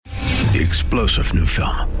the explosive new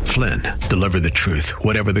film, Flynn, Deliver the Truth,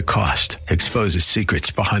 Whatever the Cost, exposes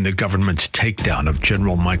secrets behind the government's takedown of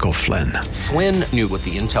General Michael Flynn. Flynn knew what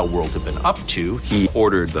the intel world had been up to. He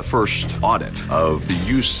ordered the first audit of the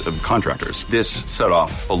use of contractors. This set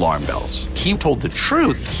off alarm bells. He told the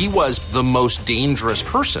truth. He was the most dangerous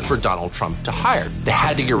person for Donald Trump to hire. They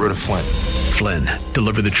had to get rid of Flynn. Flynn,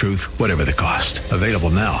 Deliver the Truth, Whatever the Cost. Available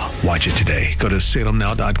now. Watch it today. Go to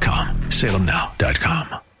salemnow.com.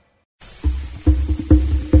 salemnow.com.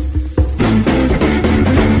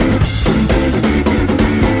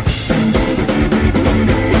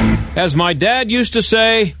 As my dad used to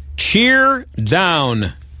say, cheer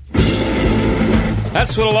down.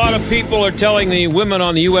 That's what a lot of people are telling the women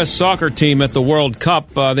on the U.S. soccer team at the World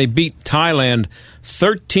Cup. They beat Thailand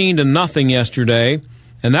 13-0 yesterday,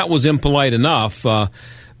 and that was impolite enough.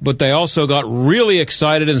 But they also got really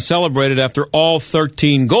excited and celebrated after all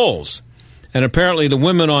 13 goals. And apparently the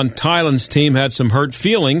women on Thailand's team had some hurt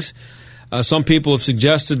feelings. Some people have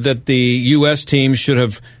suggested that the U.S. team should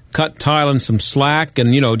have cut Thailand some slack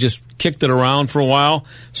and, just kicked it around for a while,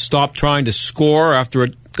 stopped trying to score after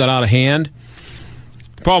it got out of hand.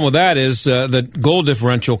 The problem with that is that goal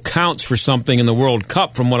differential counts for something in the World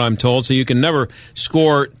Cup, from what I'm told, so you can never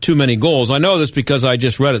score too many goals. I know this because I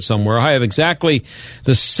just read it somewhere. I have exactly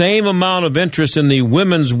the same amount of interest in the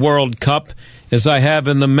Women's World Cup as I have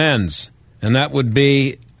in the men's, and that would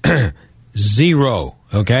be 0,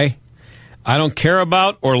 okay? I don't care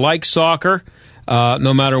about or like soccer,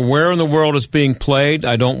 no matter where in the world it's being played.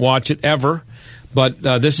 I don't watch it ever, but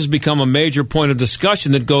this has become a major point of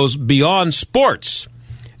discussion that goes beyond sports.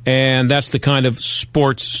 And that's the kind of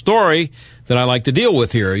sports story that I like to deal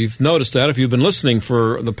with here. You've noticed that if you've been listening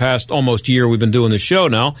for the past almost year we've been doing this show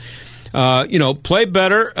now. Play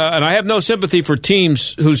better. And I have no sympathy for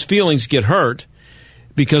teams whose feelings get hurt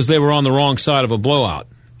because they were on the wrong side of a blowout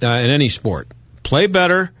in any sport. Play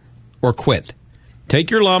better or quit. Take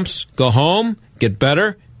your lumps, go home, get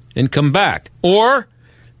better, and come back. Or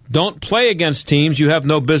don't play against teams you have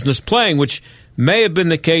no business playing, which may have been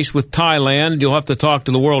the case with Thailand. You'll have to talk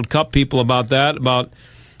to the World Cup people about that, about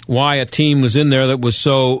why a team was in there that was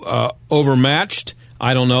so overmatched.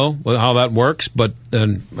 I don't know how that works, but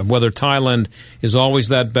whether Thailand is always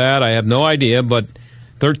that bad, I have no idea. But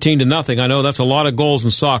 13-0, I know that's a lot of goals in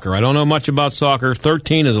soccer. I don't know much about soccer.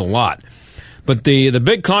 13 is a lot. But the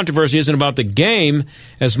big controversy isn't about the game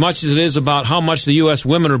as much as it is about how much the U.S.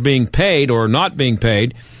 women are being paid or not being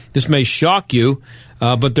paid. This may shock you,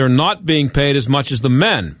 but they're not being paid as much as the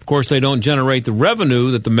men. Of course, they don't generate the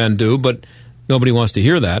revenue that the men do, but nobody wants to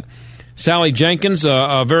hear that. Sally Jenkins,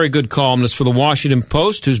 a very good columnist for the Washington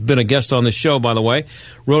Post, who's been a guest on the show, by the way,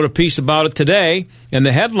 wrote a piece about it today, and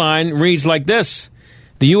the headline reads like this: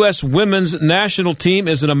 The U.S. women's national team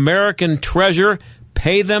is an American treasure.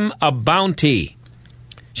 Pay them a bounty.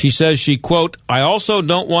 She says she, quote, I also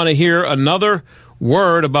don't want to hear another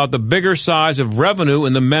word about the bigger size of revenue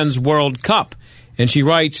in the Men's World Cup. And she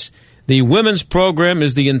writes, the women's program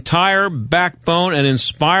is the entire backbone and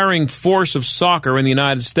inspiring force of soccer in the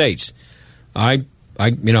United States. She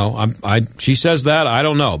says that, I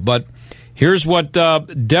don't know. But here's what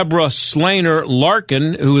Deborah Slaner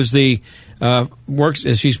Larkin, who is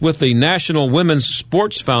she's with the National Women's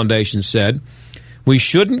Sports Foundation, said, we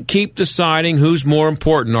shouldn't keep deciding who's more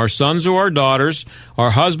important, our sons or our daughters,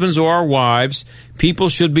 our husbands or our wives. People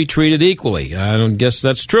should be treated equally. I don't guess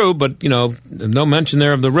that's true, but, no mention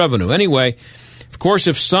there of the revenue. Anyway, of course,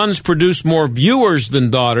 if sons produce more viewers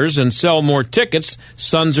than daughters and sell more tickets,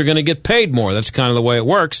 sons are going to get paid more. That's kind of the way it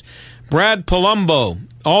works. Brad Palumbo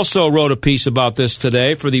also wrote a piece about this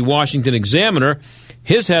today for the Washington Examiner.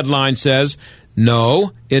 His headline says,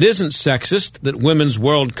 no, it isn't sexist that women's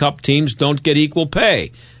World Cup teams don't get equal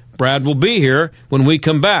pay. Brad will be here when we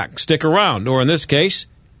come back. Stick around, or in this case,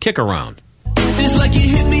 kick around. It's like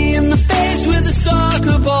you hit me in the face with a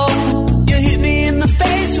soccer ball. You hit me in the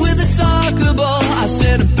face with a soccer ball. I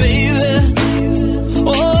said, baby,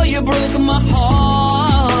 oh, you broke my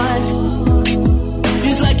heart.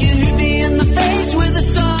 It's like you hit me in the face with a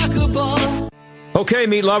soccer ball. Okay,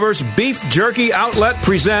 meat lovers, Beef Jerky Outlet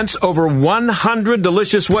presents over 100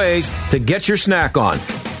 delicious ways to get your snack on.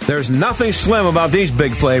 There's nothing slim about these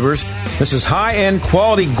big flavors. This is high-end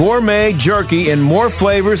quality gourmet jerky in more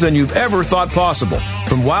flavors than you've ever thought possible.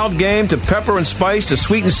 From wild game to pepper and spice to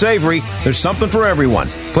sweet and savory, there's something for everyone.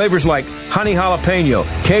 Flavors like honey jalapeno,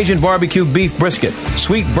 Cajun barbecue beef brisket,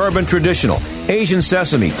 sweet bourbon traditional, Asian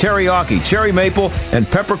sesame, teriyaki, cherry maple, and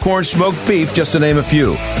peppercorn smoked beef, just to name a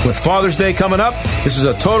few. With Father's Day coming up, this is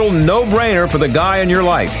a total no-brainer for the guy in your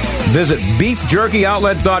life. Visit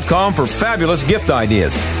beefjerkyoutlet.com for fabulous gift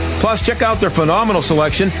ideas. Plus, check out their phenomenal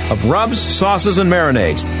selection of rubs, sauces, and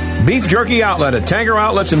marinades. Beef Jerky Outlet at Tanger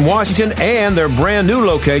Outlets in Washington and their brand new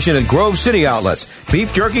location at Grove City Outlets.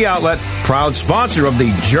 Beef Jerky Outlet, proud sponsor of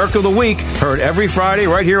the Jerk of the Week, heard every Friday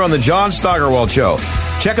right here on the John Steigerwald Show.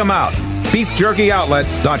 Check them out,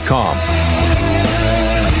 beefjerkyoutlet.com.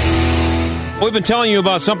 We've been telling you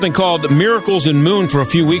about something called Miracles in Moon for a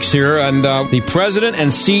few weeks here, and the president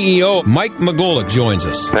and CEO, Mike McGolick, joins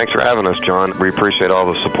us. Thanks for having us, John. We appreciate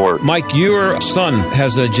all the support. Mike, your son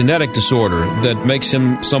has a genetic disorder that makes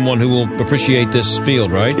him someone who will appreciate this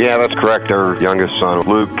field, right? Yeah, that's correct. Our youngest son,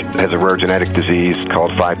 Luke, has a rare genetic disease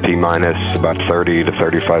called 5P-. About 30 to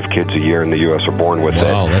 35 kids a year in the U.S. are born with it.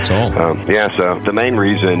 Wow, that's all. So the main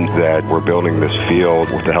reason that we're building this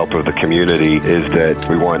field with the help of the community is that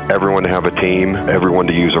we want everyone to have a team, everyone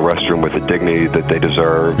to use a restroom with the dignity that they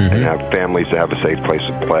deserve, and have families to have a safe place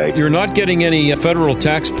to play. You're not getting any federal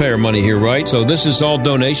taxpayer money here, right? So this is all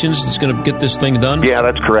donations that's going to get this thing done? Yeah,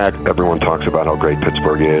 that's correct. Everyone talks about how great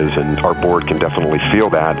Pittsburgh is, and our board can definitely feel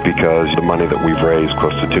that because the money that we've raised,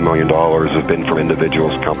 close to $2 million, has been from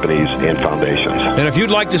individuals, companies, and foundations. And if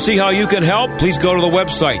you'd like to see how you can help, please go to the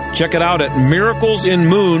website. Check it out at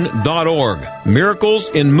miraclesinmoon.org.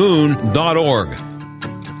 miraclesinmoon.org.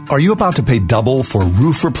 Are you about to pay double for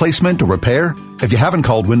roof replacement or repair? If you haven't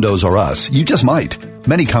called Windows R Us, you just might.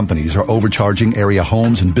 Many companies are overcharging area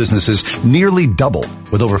homes and businesses nearly double.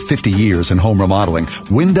 With over 50 years in home remodeling,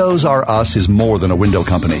 Windows R Us is more than a window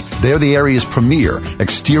company. They're the area's premier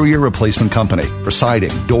exterior replacement company for siding,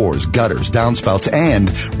 doors, gutters, downspouts,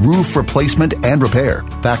 and roof replacement and repair.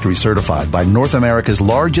 Factory certified by North America's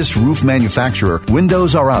largest roof manufacturer,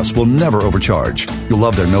 Windows R Us will never overcharge. You'll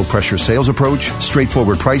love their no-pressure sales approach,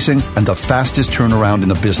 straightforward pricing, and the fastest turnaround in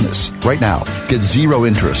the business. Right now, get zero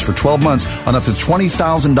interest for 12 months on up to $20,000.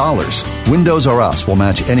 Windows R Us will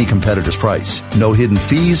match any competitor's price. No hidden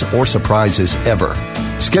fees or surprises ever.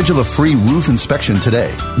 Schedule a free roof inspection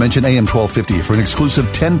today. Mention AM 1250 for an exclusive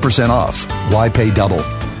 10% off. Why pay double?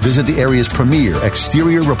 Visit the area's premier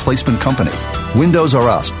exterior replacement company. Windows R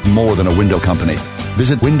Us, more than a window company.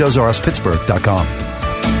 Visit WindowsRUsPittsburgh.com.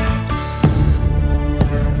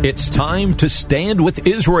 It's time to stand with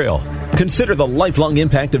Israel. Consider the lifelong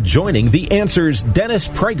impact of joining The Answer's Dennis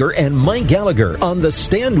Prager and Mike Gallagher on the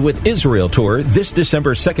Stand with Israel tour this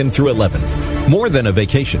December 2nd through 11th. More than a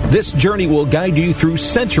vacation, this journey will guide you through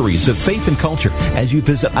centuries of faith and culture as you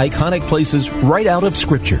visit iconic places right out of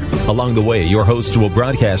Scripture. Along the way, your hosts will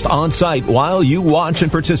broadcast on-site while you watch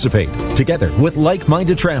and participate. Together with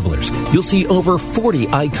like-minded travelers, you'll see over 40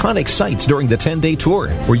 iconic sites during the 10-day tour,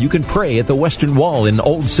 where you can pray at the Western Wall in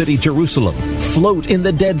Old City, Jerusalem, float in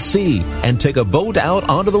the Dead Sea, and take a boat out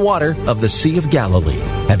onto the water of the Sea of Galilee.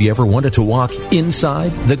 Have you ever wanted to walk inside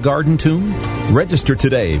the Garden Tomb? Register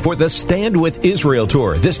today for the Stand with Israel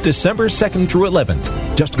tour this December 2nd through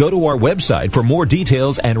 11th. Just go to our website for more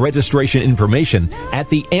details and registration information at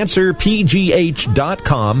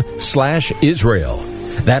theanswerpgh.com/Israel.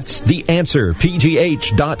 That's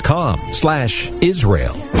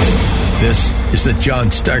theanswerpgh.com/Israel. This is the John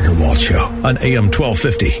Steigerwald Show on AM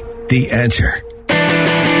 1250. The Answer.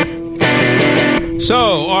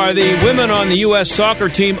 So, are the women on the U.S. soccer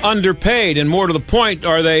team underpaid? And more to the point,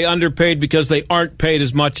 are they underpaid because they aren't paid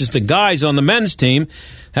as much as the guys on the men's team?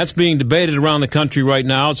 That's being debated around the country right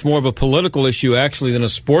now. It's more of a political issue, actually, than a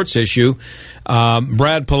sports issue.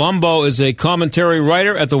 Brad Palumbo is a commentary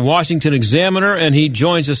writer at the Washington Examiner, and he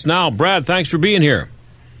joins us now. Brad, thanks for being here.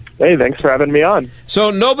 Hey, thanks for having me on.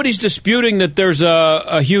 So nobody's disputing that there's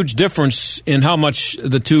a huge difference in how much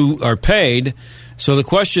the two are paid. So the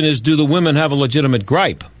question is, do the women have a legitimate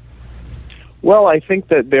gripe? Well, I think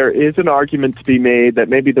that there is an argument to be made that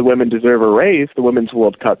maybe the women deserve a raise, the Women's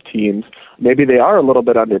World Cup teams. Maybe they are a little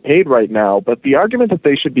bit underpaid right now, but the argument that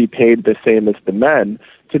they should be paid the same as the men,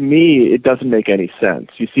 to me, it doesn't make any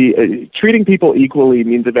sense. You see, treating people equally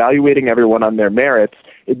means evaluating everyone on their merits.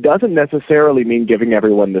 It doesn't necessarily mean giving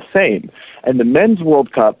everyone the same. And the Men's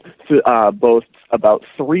World Cup boasts about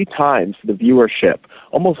 3 times the viewership.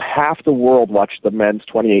 Almost half the world watched the men's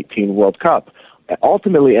 2018 World Cup.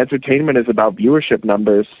 Ultimately, entertainment is about viewership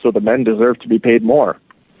numbers, so the men deserve to be paid more.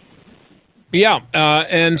 Yeah,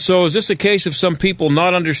 and so is this a case of some people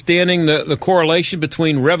not understanding the correlation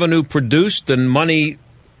between revenue produced and money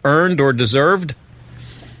earned or deserved?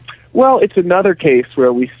 Well, it's another case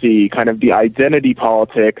where we see kind of the identity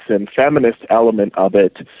politics and feminist element of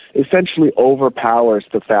it essentially overpowers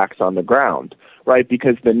the facts on the ground, right?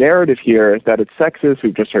 Because the narrative here is that it's sexist.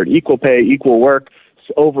 We've just heard equal pay, equal work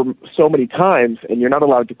over so many times, and you're not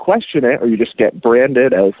allowed to question it, or you just get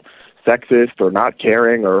branded as sexist or not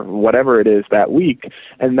caring or whatever it is that week.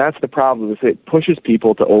 And that's the problem, is it pushes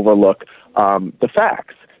people to overlook the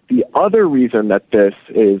facts. The other reason that this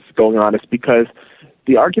is going on is because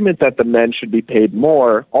the argument that the men should be paid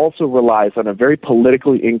more also relies on a very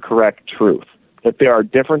politically incorrect truth, that there are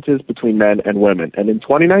differences between men and women. And in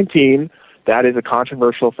 2019, that is a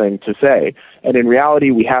controversial thing to say. And in reality,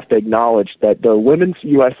 we have to acknowledge that the women's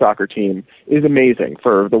U.S. soccer team is amazing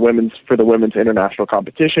for the women's international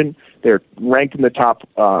competition. They're ranked in the top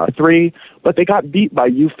 3, but they got beat by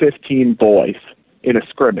U15 boys in a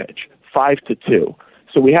scrimmage, 5-2.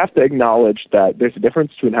 So we have to acknowledge that there's a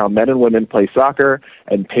difference between how men and women play soccer,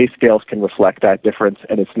 and pay scales can reflect that difference,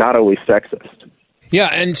 and it's not always sexist. Yeah,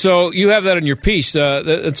 and so you have that in your piece.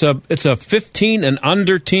 It's a 15 and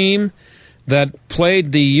under team that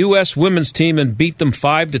played the U.S. women's team and beat them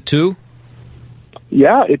 5-2.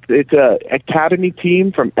 Yeah, it's a academy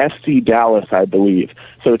team from SC Dallas, I believe.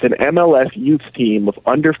 So it's an MLS youth team of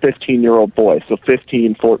under 15-year-old boys, so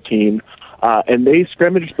 15, 14. And they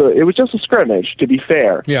scrimmaged it was just a scrimmage, to be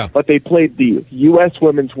fair. Yeah. But they played the U.S.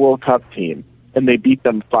 Women's World Cup team, and they beat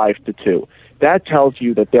them 5-2. That tells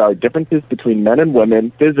you that there are differences between men and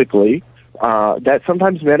women physically that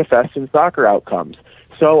sometimes manifest in soccer outcomes.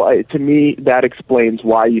 So to me, that explains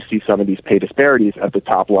why you see some of these pay disparities at the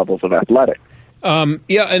top levels of athletics.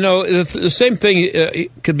 Yeah, I know. The same thing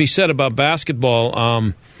could be said about basketball.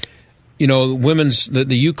 The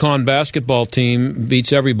UConn basketball team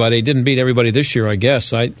beats everybody. Didn't beat everybody this year, I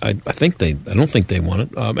guess. I don't think they won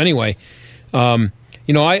it. Anyway,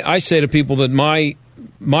 I say to people that my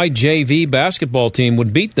JV basketball team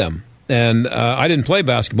would beat them. And I didn't play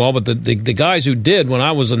basketball, but the guys who did when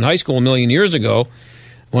I was in high school a million years ago,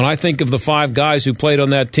 when I think of the 5 guys who played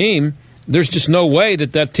on that team, there's just no way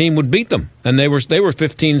that team would beat them. And they were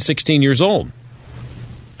 15, 16 years old.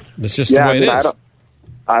 It's just the way it is.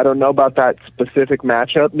 I don't know about that specific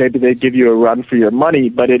matchup. Maybe they give you a run for your money,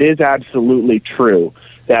 but it is absolutely true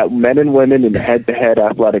that men and women in head-to-head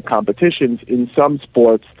athletic competitions, in some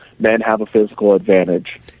sports, men have a physical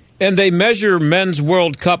advantage. And they measure men's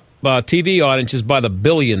World Cup TV audiences by the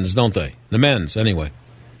billions, don't they? The men's, anyway.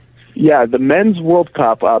 Yeah, the men's World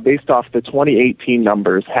Cup, based off the 2018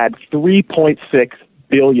 numbers, had 3.6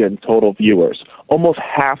 billion total viewers. Almost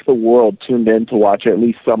half the world tuned in to watch at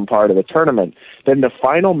least some part of the tournament. Then the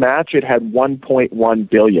final match, it had 1.1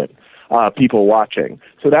 billion people watching.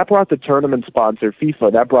 So that brought the tournament sponsor,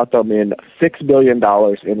 FIFA, that brought them in $6 billion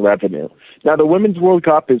in revenue. Now, the Women's World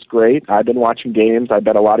Cup is great. I've been watching games. I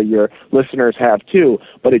bet a lot of your listeners have too,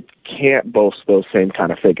 but it can't boast those same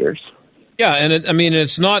kind of figures. Yeah, and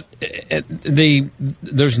it's not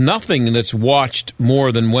there's nothing that's watched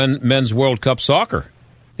more than men's World Cup soccer,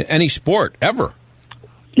 any sport ever.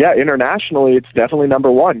 Yeah, internationally, it's definitely number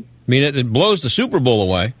 1. I mean, it blows the Super Bowl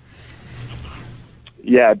away.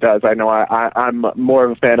 Yeah, it does. I know. I'm more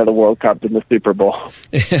of a fan of the World Cup than the Super Bowl.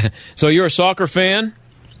 So you're a soccer fan?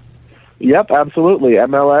 Yep, absolutely.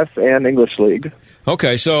 MLS and English League.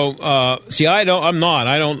 Okay, so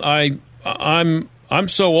I'm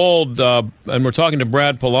so old, and we're talking to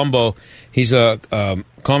Brad Palumbo. He's a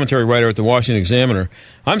commentary writer at the Washington Examiner.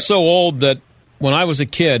 I'm so old that when I was a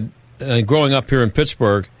kid, growing up here in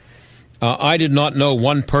Pittsburgh, I did not know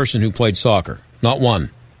one person who played soccer. Not one.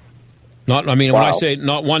 When I say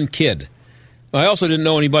not one kid. I also didn't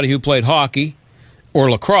know anybody who played hockey or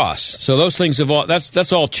lacrosse. So those things have all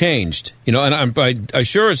that's all changed. And I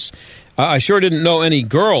sure didn't know any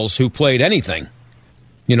girls who played anything.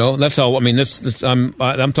 That's how. I mean,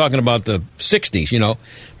 I'm talking about the '60s.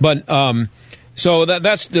 But so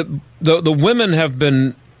that's the women have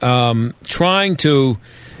been trying to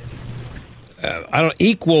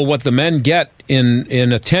equal what the men get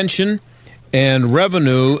in attention and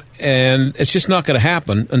revenue, and it's just not going to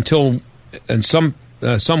happen until in some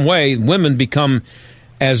way women become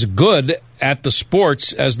as good at the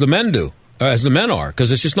sports as the men are,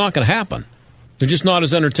 because it's just not going to happen. They're just not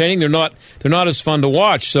as entertaining. They're not as fun to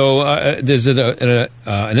watch. So is it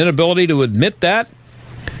an inability to admit that?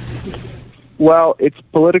 Well, it's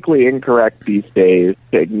politically incorrect these days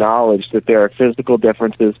to acknowledge that there are physical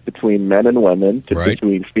differences between men and women,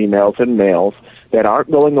 between females and males, that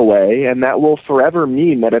aren't going away, and that will forever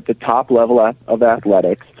mean that at the top level of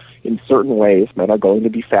athletics, in certain ways, men are going to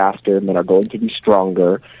be faster, men are going to be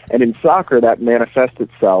stronger, and in soccer, that manifests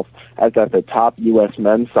itself as that the top U.S.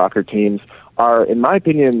 men's soccer teams are, in my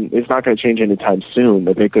opinion, it's not going to change anytime soon,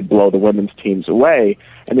 that they could blow the women's teams away.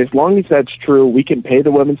 And as long as that's true, we can pay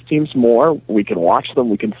the women's teams more, we can watch them,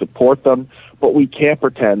 we can support them, but we can't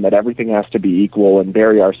pretend that everything has to be equal and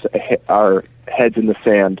bury our heads in the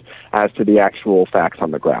sand as to the actual facts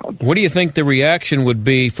on the ground. What do you think the reaction would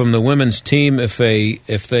be from the women's team if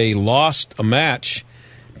they lost a match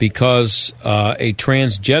because a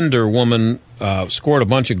transgender woman scored a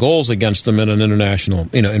bunch of goals against them in an international,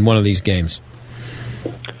 in one of these games?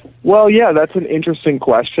 Well, yeah, that's an interesting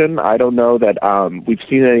question. I don't know that we've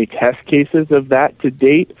seen any test cases of that to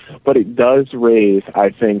date, but it does raise,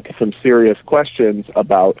 I think, some serious questions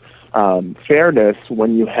about fairness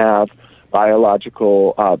when you have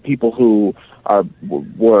biological people who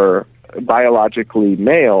were biologically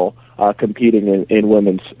male competing in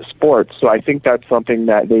women's sports. So I think that's something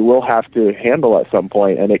that they will have to handle at some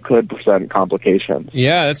point, and it could present complications.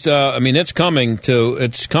 Yeah, it's coming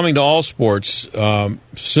to all sports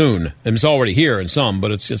soon, and it's already here in some, but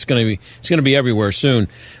it's going to be everywhere soon.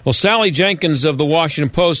 Well, Sally Jenkins of the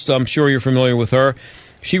Washington Post, I'm sure you're familiar with her.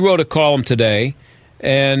 She wrote a column today,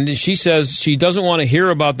 and she says she doesn't want to hear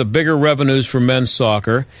about the bigger revenues for men's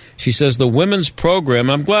soccer. She says the women's program.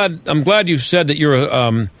 I'm glad you've said that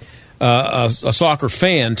you're a soccer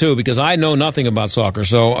fan, too, because I know nothing about soccer,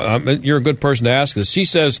 so you're a good person to ask this. She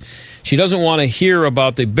says she doesn't want to hear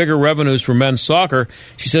about the bigger revenues for men's soccer.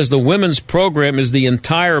 She says the women's program is the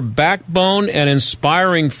entire backbone and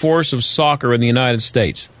inspiring force of soccer in the United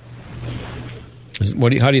States. What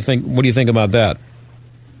do you think about that?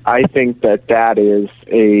 I think that is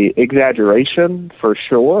a exaggeration for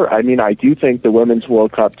sure. I mean, I do think the Women's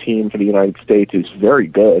World Cup team for the United States is very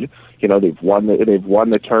good. They've won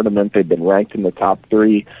the tournament. They've been ranked in the top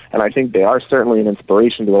 3, and I think they are certainly an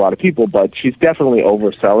inspiration to a lot of people. But she's definitely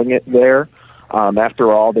overselling it there.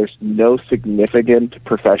 After all, there's no significant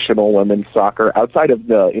professional women's soccer outside of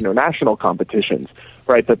the international competitions,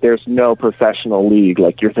 right? But there's no professional league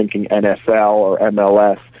like you're thinking NFL or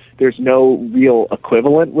MLS. There's no real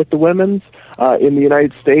equivalent with the women's in the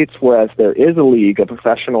United States, whereas there is a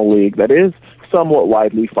professional league that is somewhat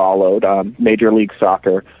widely followed, Major League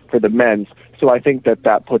Soccer for the men's. So I think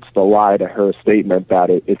that puts the lie to her statement that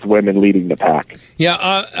it's women leading the pack.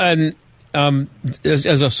 Yeah, and as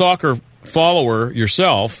a soccer follower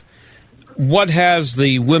yourself, what has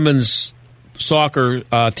the women's soccer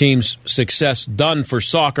team's success done for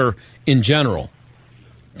soccer in general?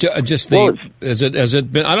 Has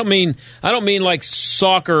it been? I don't mean like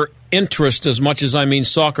soccer interest as much as I mean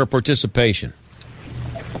soccer participation.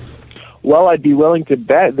 Well, I'd be willing to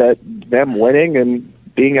bet that them winning and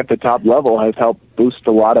being at the top level has helped boost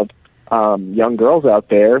a lot of young girls out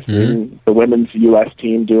there, seeing the women's U.S.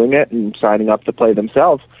 team doing it and signing up to play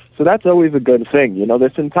themselves. So that's always a good thing.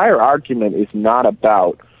 This entire argument is not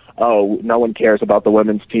about, no one cares about the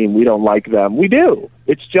women's team, we don't like them. We do.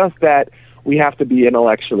 It's just that we have to be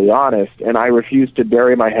intellectually honest, and I refuse to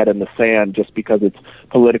bury my head in the sand just because it's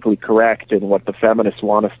politically correct and what the feminists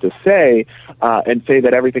want us to say, and say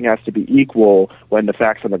that everything has to be equal when the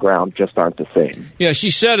facts on the ground just aren't the same. Yeah, she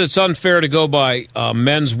said it's unfair to go by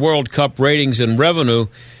men's World Cup ratings and revenue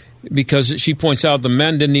because she points out the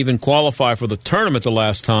men didn't even qualify for the tournament the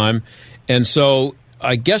last time, and so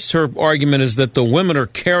I guess her argument is that the women are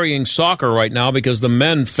carrying soccer right now because the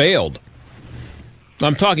men failed.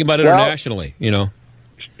 I'm talking about internationally,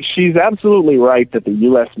 She's absolutely right that the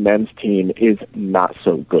U.S. men's team is not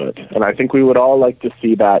so good. And I think we would all like to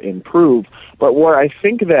see that improve. But where I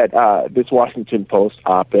think that this Washington Post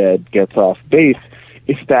op-ed gets off base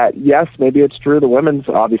is that, yes, maybe it's true the women's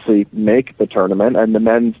obviously make the tournament, and the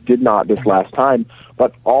men's did not this last time.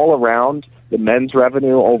 But all around, the men's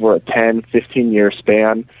revenue over a 10, 15-year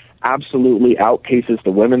span absolutely outpaces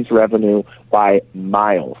the women's revenue by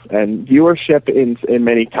miles, and viewership in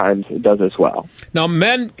many times does as well. Now,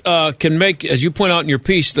 men can make, as you point out in your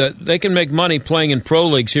piece, that they can make money playing in pro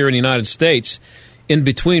leagues here in the United States in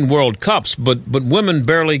between World Cups, but women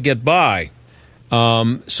barely get by.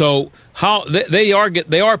 So how they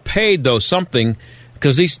are paid though something,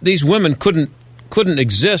 because these women couldn't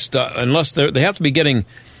exist unless they have to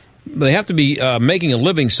be making a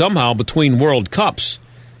living somehow between World Cups.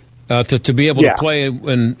 To be able to play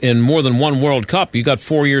in more than one World Cup. You got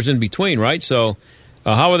 4 years in between, right? So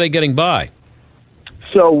how are they getting by?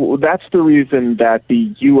 So that's the reason that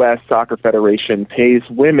the U.S. Soccer Federation pays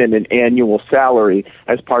women an annual salary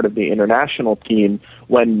as part of the international team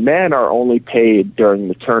when men are only paid during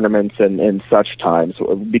the tournaments and such times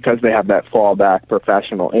because they have that fallback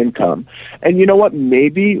professional income. And you know what?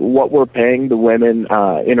 Maybe what we're paying the women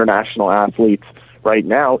international athletes right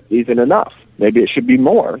now isn't enough. Maybe it should be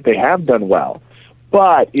more. They have done well.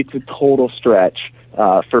 but it's a total stretch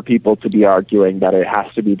for people to be arguing that it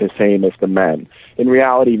has to be the same as the men. In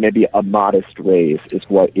reality, maybe a modest raise is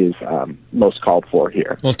what is most called for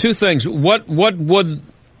here. Well, two things. What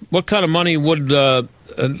kind of money would,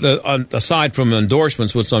 aside from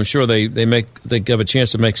endorsements, which I'm sure they have a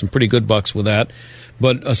chance to make some pretty good bucks with that,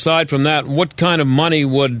 but aside from that, what kind of money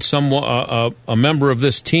would a member of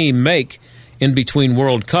this team make in between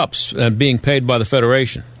World Cups and being paid by the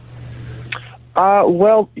Federation?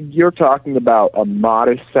 Well, you're talking about a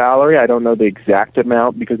modest salary. I don't know the exact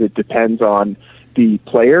amount because it depends on the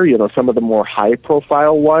player. Some of the more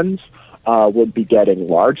high-profile ones would be getting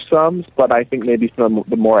large sums, but I think maybe some of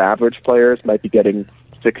the more average players might be getting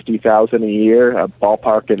 $60,000 a year, a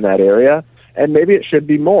ballpark in that area, and maybe it should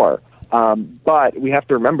be more. But we have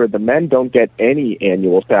to remember the men don't get any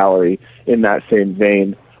annual salary in that same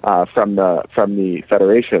vein from the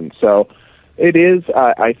federation. So it is,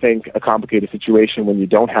 I think, a complicated situation when you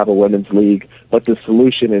don't have a women's league, but the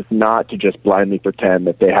solution is not to just blindly pretend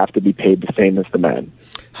that they have to be paid the same as the men.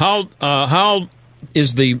 How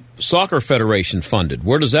is the soccer federation funded?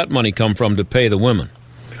 Where does that money come from to pay the women?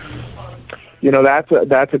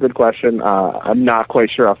 That's a good question. I'm not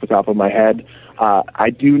quite sure off the top of my head. I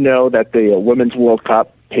do know that the Women's World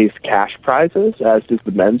Cup pays cash prizes, as does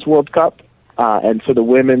the Men's World Cup. And so the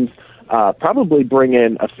women's probably bring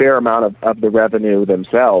in a fair amount of the revenue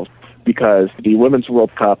themselves, because the Women's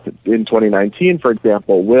World Cup in 2019, for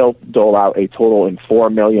example, will dole out a total in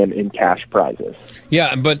 $4 million in cash prizes.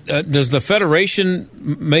 Yeah, but does the federation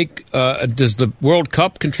does the World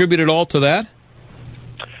Cup contribute at all to that?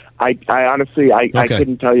 I honestly, I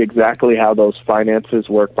couldn't tell you exactly how those finances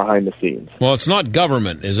work behind the scenes. Well, it's not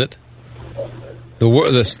government, is it?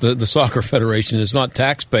 The soccer federation is not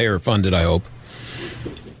taxpayer funded, I hope.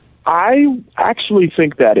 I actually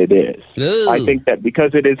think that it is. Ooh. I think that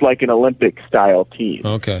because it is like an Olympic-style team.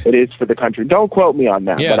 Okay. It is for the country. Don't quote me on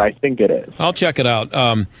that, Yeah. but I think it is. I'll check it out.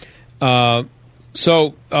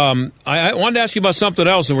 So I wanted to ask you about something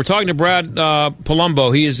else, and we're talking to Brad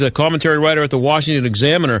Palumbo. He is a commentary writer at the Washington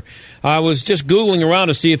Examiner. I was just Googling around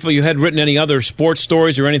to see if you had written any other sports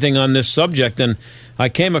stories or anything on this subject, and I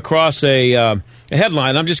came across a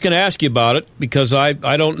headline. I'm just going to ask you about it because I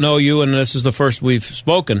don't know you, and this is the first we've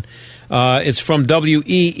spoken. It's from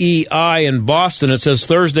WEEI in Boston. It says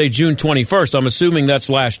Thursday, June 21st. I'm assuming that's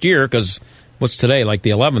last year because what's today, like the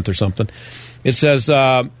 11th or something. It says...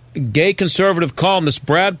 gay conservative columnist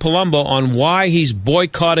Brad Palumbo on why he's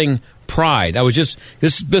boycotting Pride. I was just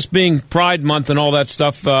this being Pride Month and all that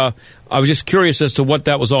stuff. I was just curious as to what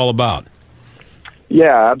that was all about.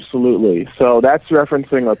 Yeah, absolutely. So that's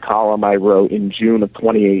referencing a column I wrote in June of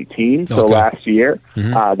 2018, so Okay. last year.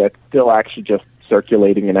 That's still actually just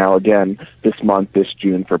circulating now again this month, this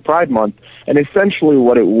June for Pride Month. And essentially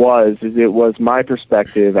what it was is it was my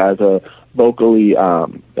perspective as a vocally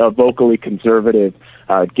conservative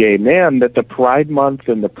gay man that the Pride Month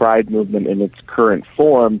and the Pride movement in its current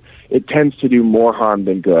form, it tends to do more harm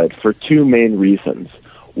than good for two main reasons.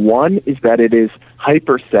 One is that it is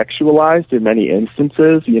hypersexualized in many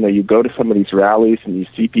instances. You go to some of these rallies and you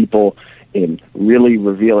see people in really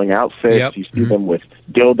revealing outfits. Yep. You see them with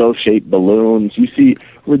dildo-shaped balloons. You see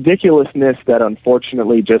ridiculousness that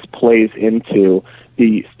unfortunately just plays into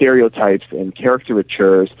the stereotypes and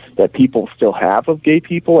caricatures that people still have of gay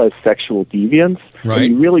people as sexual deviants. Right.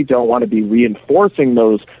 And you really don't want to be reinforcing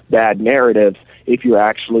those bad narratives if you're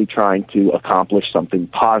actually trying to accomplish something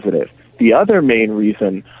positive. The other main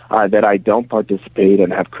reason that I don't participate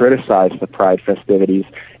and have criticized the Pride festivities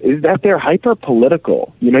is that they're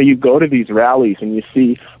hyper-political. You go to these rallies and you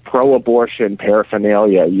see pro-abortion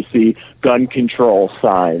paraphernalia, you see gun control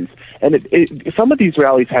signs, and some of these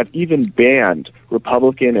rallies have even banned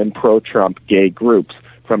Republican and pro-Trump gay groups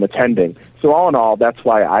from attending. So all in all, that's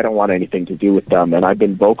why I don't want anything to do with them, and I've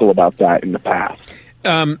been vocal about that in the past.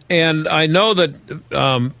 And I know that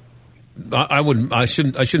I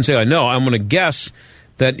shouldn't say I know. I'm going to guess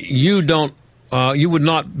that you would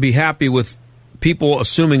not be happy with people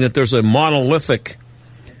assuming that there's a monolithic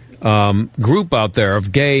group out there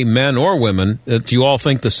of gay men or women that you all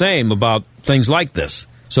think the same about things like this.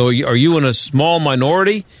 So are you in a small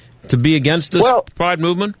minority to be against this Pride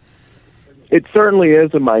movement? It certainly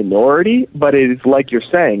is a minority, but it is like you're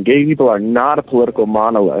saying, gay people are not a political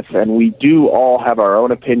monolith, and we do all have our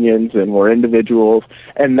own opinions, and we're individuals,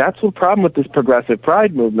 and that's the problem with this progressive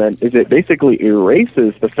Pride movement, is it basically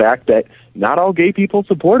erases the fact that not all gay people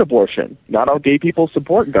support abortion. Not all gay people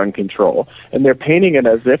support gun control. And they're painting it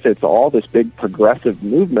as if it's all this big progressive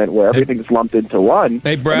movement where everything's lumped into one.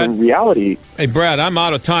 Hey, Brad. And in reality... Hey, Brad, I'm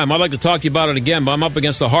out of time. I'd like to talk to you about it again, but I'm up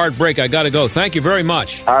against a hard break. I got to go. Thank you very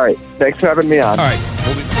much. All right. Thanks for having me on. All right.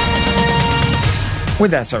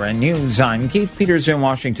 With SRN News, I'm Keith Peters in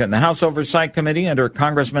Washington. The House Oversight Committee under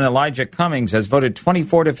Congressman Elijah Cummings has voted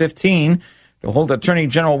 24-15 to hold Attorney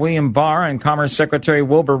General William Barr and Commerce Secretary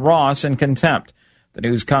Wilbur Ross in contempt. The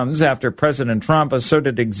news comes after President Trump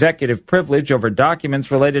asserted executive privilege over documents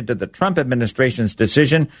related to the Trump administration's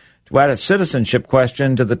decision to add a citizenship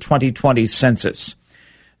question to the 2020 census.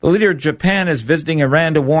 The leader of Japan is visiting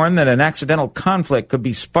Iran to warn that an accidental conflict could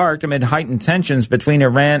be sparked amid heightened tensions between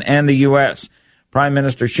Iran and the U.S. Prime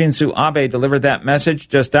Minister Shinzo Abe delivered that message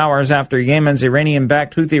just hours after Yemen's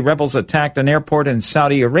Iranian-backed Houthi rebels attacked an airport in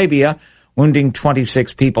Saudi Arabia, wounding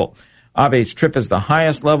 26 people. Abe's trip is the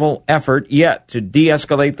highest-level effort yet to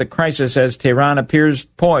de-escalate the crisis as Tehran appears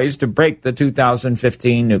poised to break the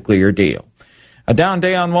 2015 nuclear deal. A down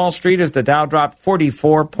day on Wall Street as the Dow dropped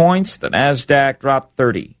 44 points, the Nasdaq dropped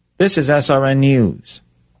 30. This is SRN News.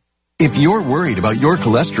 If you're worried about your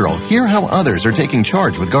cholesterol, hear how others are taking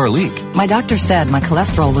charge with garlic. My doctor said my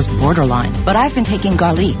cholesterol was borderline, but I've been taking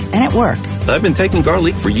garlic, and it works. I've been taking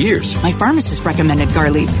garlic for years. My pharmacist recommended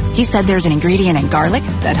garlic. He said there's an ingredient in garlic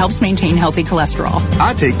that helps maintain healthy cholesterol.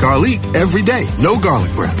 I take garlic every day. No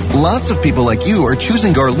garlic breath. Lots of people like you are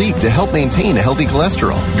choosing garlic to help maintain a healthy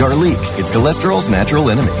cholesterol. Garlic, it's cholesterol's natural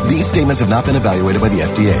enemy. These statements have not been evaluated by the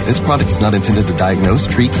FDA. This product is not intended to diagnose,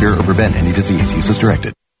 treat, cure, or prevent any disease. Use as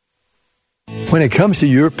directed. When it comes to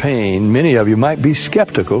your pain, many of you might be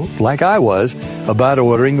skeptical, like I was, about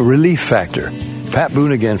ordering Relief Factor. Pat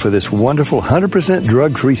Boone again for this wonderful 100%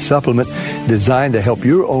 drug-free supplement designed to help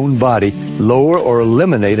your own body lower or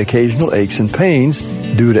eliminate occasional aches and pains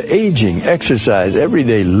due to aging, exercise,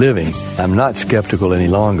 everyday living. I'm not skeptical any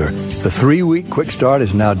longer. The 3-week quick start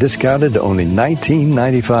is now discounted to only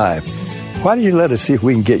 $19.95. Why don't you let us see if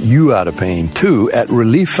we can get you out of pain, too, at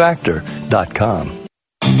ReliefFactor.com.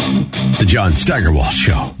 The John Steigerwald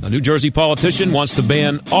Show. A New Jersey politician wants to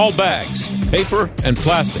ban all bags, paper, and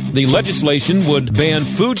plastic. The legislation would ban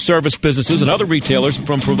food service businesses and other retailers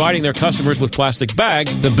from providing their customers with plastic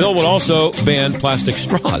bags. The bill would also ban plastic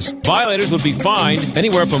straws. Violators would be fined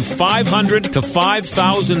anywhere from $500 to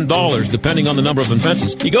 $5,000, depending on the number of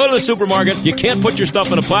offenses. You go to the supermarket, you can't put your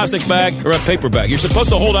stuff in a plastic bag or a paper bag. You're supposed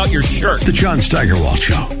to hold out your shirt. The John Steigerwald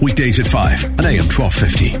Show. Weekdays at 5 on AM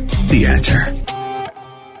 1250. The Answer.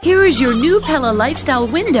 Here is your new Pella Lifestyle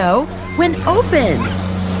window when open.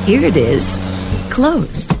 Here it is,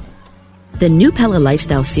 closed. The new Pella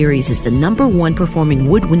Lifestyle series is the #1 performing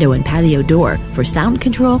wood window and patio door for sound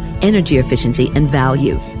control, energy efficiency, and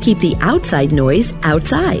value. Keep the outside noise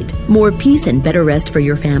outside. More peace and better rest for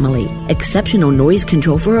your family. Exceptional noise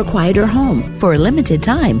control for a quieter home. For a limited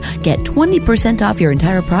time, get 20% off your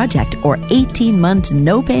entire project or 18 months,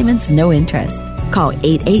 no payments, no interest. Call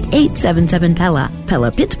 888-77-PELLA,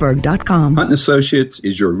 PellaPittsburgh.com. Hunt & Associates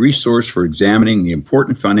is your resource for examining the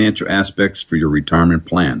important financial aspects for your retirement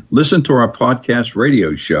plan. Listen to our podcast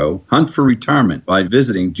radio show, Hunt for Retirement, by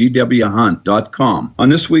visiting gwhunt.com. On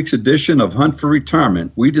this week's edition of Hunt for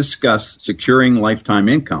Retirement, we discuss securing lifetime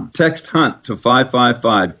income. Text HUNT to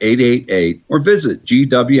 555-888 or visit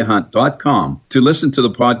gwhunt.com to listen to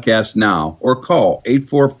the podcast now or call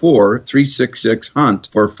 844-366-HUNT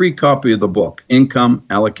for a free copy of the book, Income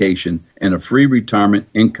Allocation, and a free retirement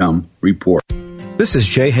income report. This is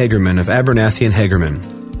Jay Hagerman of Abernathy & Hagerman.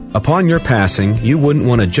 Upon your passing, you wouldn't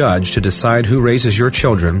want a judge to decide who raises your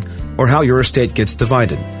children or how your estate gets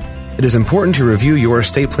divided. It is important to review your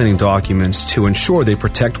estate planning documents to ensure they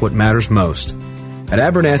protect what matters most. At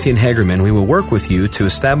Abernathy & Hagerman, we will work with you to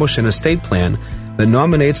establish an estate plan that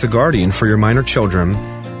nominates a guardian for your minor children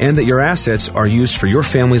and that your assets are used for your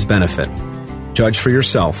family's benefit. Judge for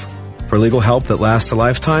yourself. For legal help that lasts a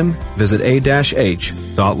lifetime, visit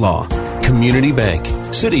a-h.law. Community Bank,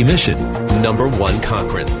 City Mission, #1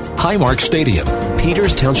 Cochrane, Highmark Stadium,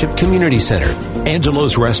 Peters Township Community Center,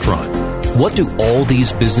 Angelo's Restaurant. What do all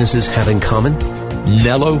these businesses have in common?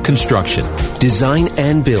 Nello Construction. Design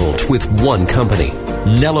and build with one company.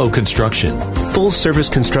 Nello Construction. Full service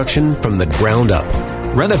construction from the ground up.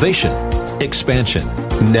 Renovation. Expansion.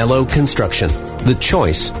 Nello Construction. The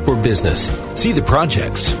choice for business. See the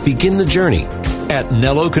projects. Begin the journey at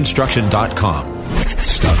NelloConstruction.com.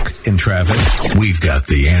 Stuck in traffic? We've got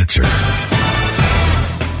the answer.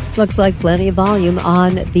 Looks like plenty of volume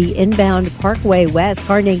on the inbound Parkway West,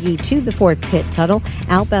 Carnegie to the Fort Pitt Tunnel.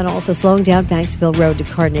 Outbound also slowing down Banksville Road to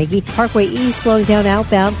Carnegie. Parkway East slowing down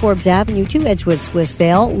outbound Forbes Avenue to Edgewood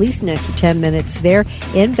Swissvale. At least an extra 10 minutes there.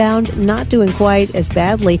 Inbound not doing quite as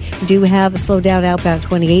badly. We do have a slowdown outbound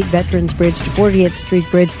 28 Veterans Bridge to 40th Street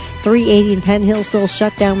Bridge. 380 in Penn Hill still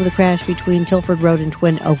shut down with a crash between Tilford Road and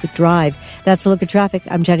Twin Oak Drive. That's a look at traffic.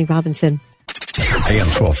 I'm Jenny Robinson. AM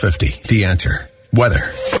 1250, The Answer.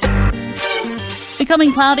 Weather.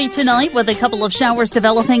 Becoming cloudy tonight with a couple of showers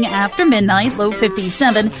developing after midnight, low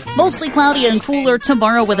 57. Mostly cloudy and cooler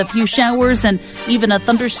tomorrow with a few showers and even a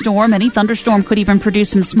thunderstorm. Any thunderstorm could even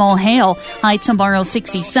produce some small hail. High tomorrow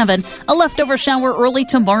 67. A leftover shower early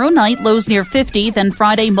tomorrow night, lows near 50. Then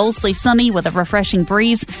Friday mostly sunny with a refreshing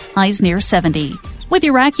breeze, highs near 70. With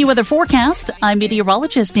your AccuWeather forecast, I'm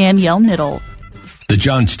meteorologist Danielle Niddle. The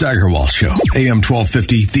John Steigerwald Show. AM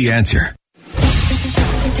 1250, The Answer.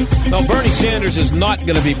 Well, Bernie Sanders is not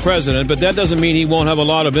going to be president, but that doesn't mean he won't have a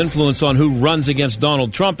lot of influence on who runs against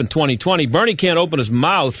Donald Trump in 2020. Bernie can't open his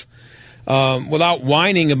mouth without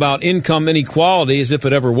whining about income inequality as if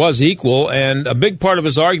it ever was equal. And a big part of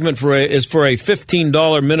his argument is for a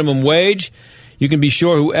 $15 minimum wage. You can be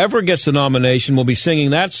sure whoever gets the nomination will be singing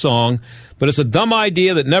that song, but it's a dumb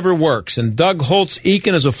idea that never works. And Doug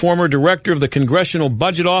Holtz-Eakin is a former director of the Congressional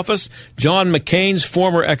Budget Office, John McCain's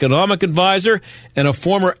former economic advisor, and a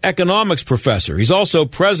former economics professor. He's also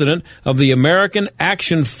president of the American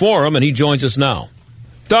Action Forum, and he joins us now.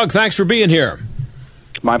 Doug, thanks for being here.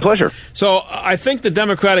 My pleasure. So I think the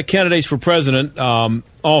Democratic candidates for president,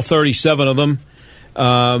 all 37 of them,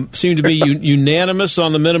 seem to be unanimous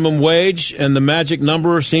on the minimum wage, and the magic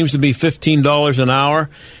number seems to be $15 an hour.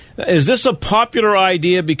 Is this a popular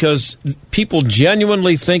idea because people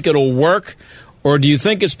genuinely think it'll work, or do you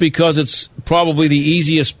think it's because it's probably the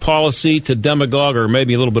easiest policy to demagogue, or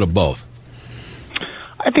maybe a little bit of both?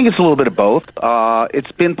 I think it's a little bit of both.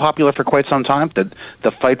 It's been popular for quite some time.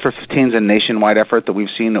 The Fight for 15 is a nationwide effort that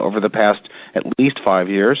we've seen over the past at least 5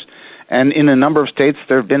 years. And in a number of states,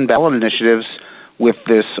 there have been ballot initiatives with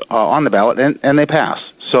this on the ballot, and they pass.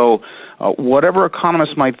 So whatever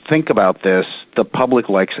economists might think about this, the public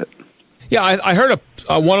likes it. Yeah, I heard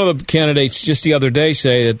one of the candidates just the other day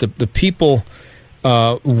say that the people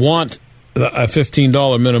want a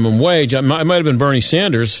 $15 minimum wage. It might have been Bernie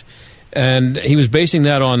Sanders, and he was basing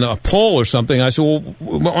that on a poll or something. I said, well,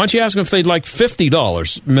 why don't you ask them if they'd like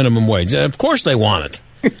 $50 minimum wage? And of course they want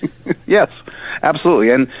it. Yes,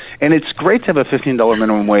 absolutely. And it's great to have a $15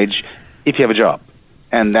 minimum wage if you have a job.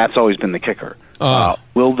 And that's always been the kicker.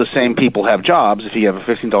 Will the same people have jobs if you have a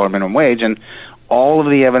 $15 minimum wage? And all of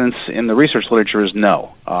the evidence in the research literature is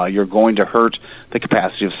no. You're going to hurt the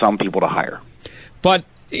capacity of some people to hire. But,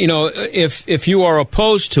 you know, if you are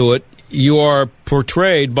opposed to it, you are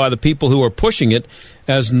portrayed by the people who are pushing it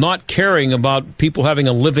as not caring about people having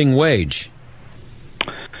a living wage.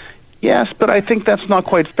 Yes, but I think that's not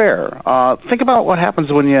quite fair. Think about what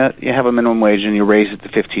happens when you have a minimum wage and you raise it to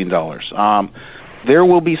 $15. There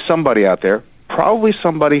will be somebody out there, probably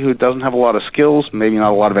somebody who doesn't have a lot of skills, maybe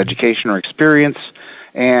not a lot of education or experience,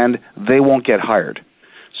 and they won't get hired.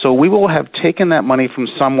 So we will have taken that money from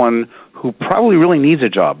someone who probably really needs a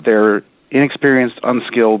job. They're inexperienced,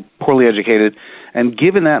 unskilled, poorly educated, and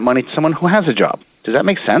given that money to someone who has a job. Does that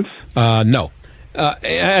make sense? No.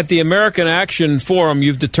 At the American Action Forum,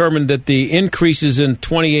 you've determined that the increases in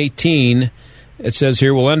 2018, it says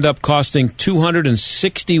here, will end up costing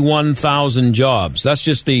 261,000 jobs. That's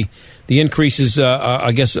just the increases,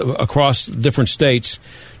 I guess, across different states.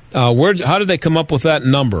 How did they come up with that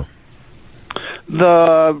number?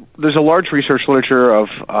 There's a large research literature of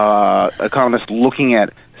economists looking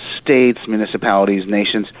at states, municipalities,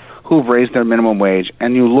 nations who've raised their minimum wage,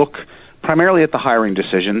 and you look primarily at the hiring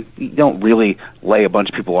decision. You don't really lay a bunch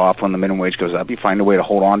of people off when the minimum wage goes up. You find a way to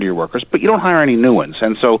hold on to your workers, but you don't hire any new ones.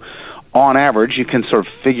 And so, on average, you can sort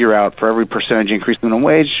of figure out for every percentage increase in minimum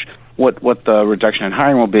wage what the reduction in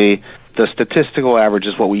hiring will be. The statistical average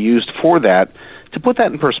is what we used for that. To put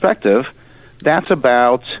that in perspective, that's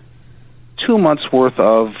about 2 months' worth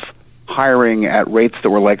of hiring at rates that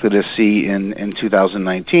we're likely to see in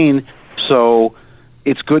 2019. So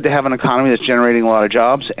it's good to have an economy that's generating a lot of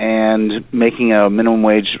jobs and making a minimum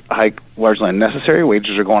wage hike largely unnecessary.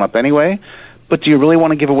 Wages are going up anyway. But do you really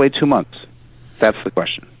want to give away 2 months? That's the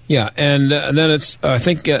question. Yeah, and then it's, I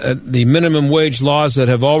think, the minimum wage laws that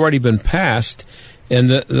have already been passed and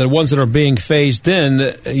the ones that are being phased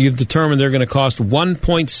in, you've determined they're going to cost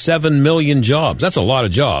 1.7 million jobs. That's a lot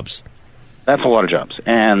of jobs. That's a lot of jobs.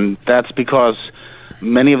 And that's because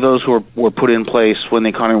Many of those were put in place when the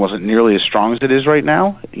economy wasn't nearly as strong as it is right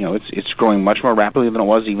now. It's growing much more rapidly than it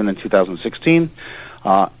was even in 2016.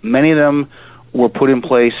 Many of them were put in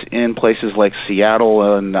place in places like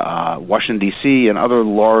Seattle and Washington, D.C. and other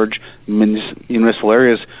large municipal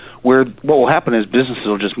areas where what will happen is businesses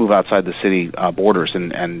will just move outside the city borders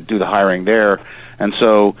and do the hiring there. And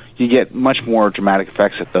so you get much more dramatic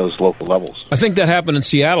effects at those local levels. I think that happened in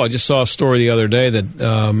Seattle. I just saw a story the other day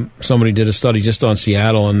that somebody did a study just on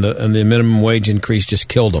Seattle, and the minimum wage increase just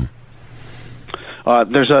killed them.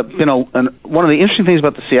 There's been one of the interesting things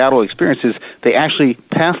about the Seattle experience is they actually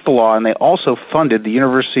passed the law, and they also funded the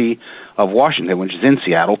University of Washington, which is in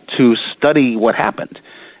Seattle, to study what happened.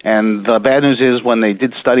 And the bad news is when they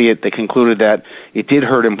did study it, they concluded that it did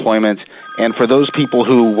hurt employment. And for those people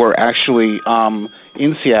who were actually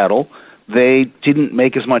in Seattle, they didn't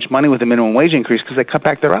make as much money with the minimum wage increase because they cut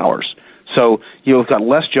back their hours. So you've got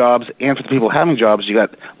less jobs, and for the people having jobs, you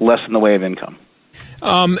got less in the way of income.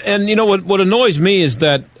 And you know what annoys me is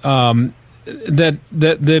that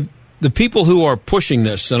the people who are pushing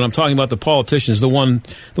this, and I'm talking about the politicians, the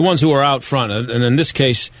ones who are out front, and in this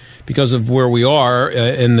case, because of where we are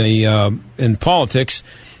in politics,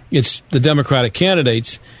 it's the Democratic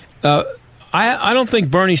candidates. I don't think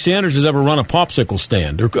Bernie Sanders has ever run a popsicle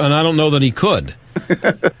stand, and I don't know that he could.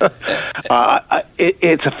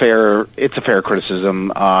 It's a fair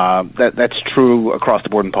criticism. That's true across the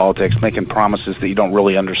board in politics, making promises that you don't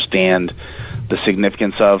really understand the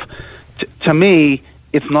significance of. To me,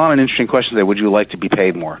 it's not an interesting question to say, would you like to be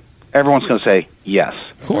paid more? Everyone's going to say yes.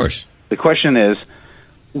 Of course. The question is,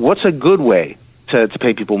 what's a good way to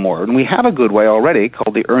pay people more? And we have a good way already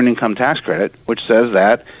called the Earned Income Tax Credit, which says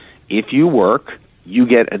that if you work, you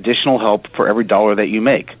get additional help for every dollar that you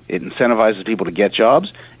make. It incentivizes people to get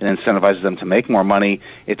jobs and incentivizes them to make more money.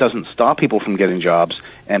 It doesn't stop people from getting jobs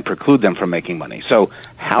and preclude them from making money. So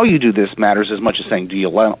how you do this matters as much as saying, do you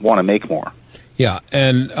want to make more? Yeah,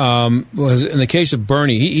 and in the case of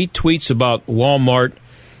Bernie, he tweets about Walmart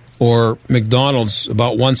or McDonald's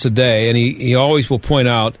about once a day, and he always will point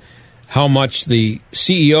out how much the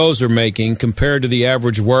CEOs are making compared to the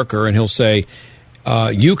average worker, and he'll say,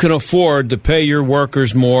 you can afford to pay your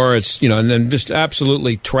workers more. It's and then just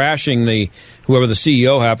absolutely trashing whoever the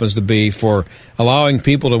CEO happens to be for allowing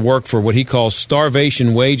people to work for what he calls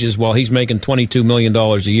starvation wages while he's making $22 million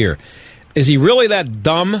a year. Is he really that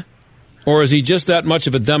dumb, or is he just that much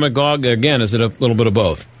of a demagogue? Again, is it a little bit of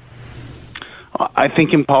both? I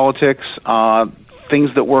think in politics,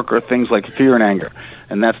 things that work are things like fear and anger,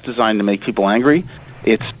 and that's designed to make people angry.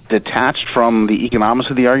 It's detached from the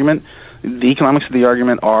economics of the argument. The economics of the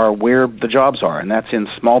argument are where the jobs are, and that's in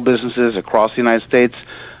small businesses across the United States.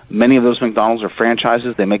 Many of those McDonald's are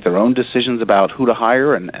franchises. They make their own decisions about who to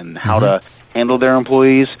hire and how to handle their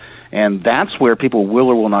employees, and that's where people will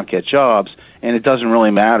or will not get jobs, and it doesn't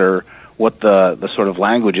really matter what the sort of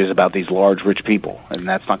language is about these large, rich people, and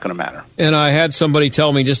that's not going to matter. And I had somebody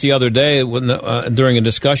tell me just the other day during a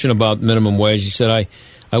discussion about minimum wage, he said,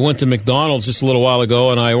 I went to McDonald's just a little while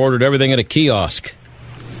ago, and I ordered everything at a kiosk.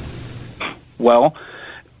 Well,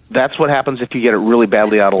 that's what happens if you get it really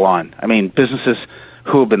badly out of line. I mean, businesses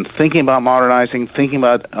who have been thinking about modernizing, thinking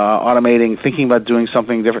about automating, thinking about doing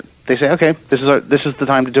something different, they say, okay, this is the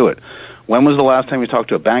time to do it. When was the last time you talked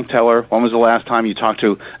to a bank teller? When was the last time you talked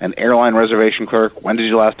to an airline reservation clerk? When did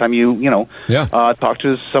you last time you talk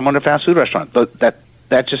to someone at a fast food restaurant?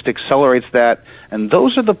 That just accelerates that, and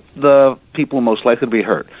those are the people most likely to be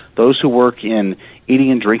hurt. Those who work in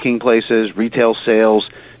eating and drinking places, retail sales,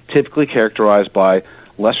 typically characterized by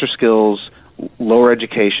lesser skills, lower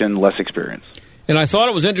education, less experience. And I thought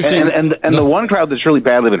it was interesting. And the one crowd that's really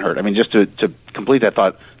badly been hurt, I mean, just to complete that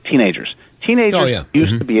thought, teenagers. Teenagers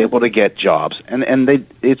used to be able to get jobs, and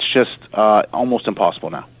it's just almost impossible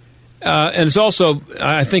now. And it's also,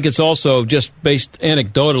 I think it's also just based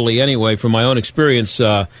anecdotally anyway, from my own experience,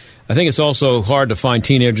 I think it's also hard to find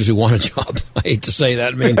teenagers who want a job. I hate to say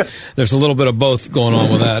that. I mean, there's a little bit of both going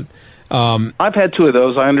on with that. I've had two of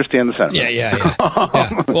those. I understand the sentiment.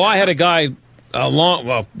 Yeah. Well, I had a guy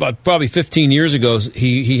probably 15 years ago.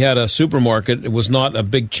 He had a supermarket. It was not a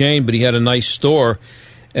big chain, but he had a nice store.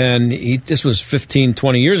 And this was 15,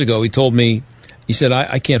 20 years ago. He told me, he said,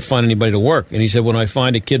 I can't find anybody to work. And he said, when I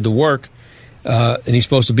find a kid to work, and he's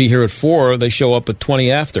supposed to be here at 4, they show up at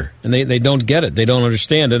 20 after. And they don't get it. They don't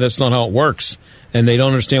understand it. That's not how it works. And they don't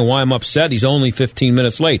understand why I'm upset. He's only 15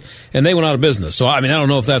 minutes late. And they went out of business. So, I mean, I don't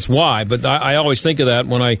know if that's why, but I always think of that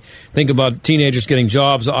when I think about teenagers getting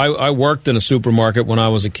jobs. I worked in a supermarket when I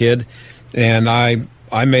was a kid, and I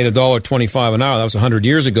made $1.25 an hour. That was 100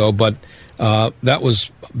 years ago, but that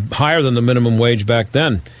was higher than the minimum wage back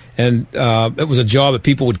then. and it was a job that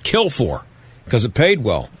people would kill for because it paid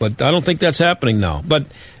well. But I don't think that's happening now. But,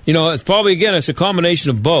 it's probably, again, it's a combination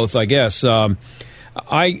of both, I guess. I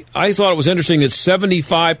thought it was interesting that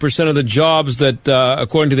 75% of the jobs that,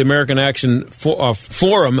 according to the American Action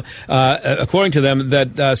Forum, according to them,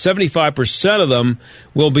 that 75% of them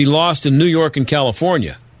will be lost in New York and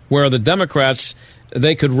California, where the Democrats,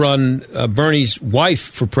 they could run Bernie's wife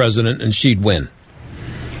for president and she'd win.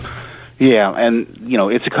 Yeah, and,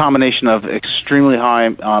 it's a combination of extremely high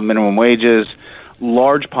minimum wages,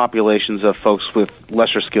 large populations of folks with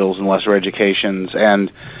lesser skills and lesser educations, and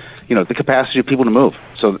the capacity of people to move.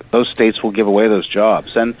 So those states will give away those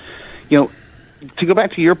jobs. And, to go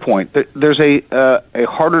back to your point, there's a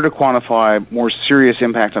harder to quantify, more serious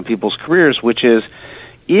impact on people's careers, which is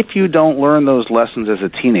if you don't learn those lessons as a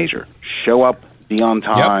teenager, show up, be on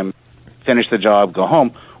time, finish the job, go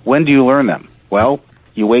home, when do you learn them? Well,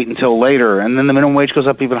 you wait until later, and then the minimum wage goes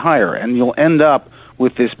up even higher, and you'll end up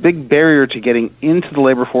with this big barrier to getting into the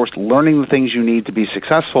labor force, learning the things you need to be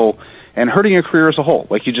successful, and hurting your career as a whole.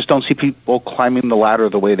 Like, you just don't see people climbing the ladder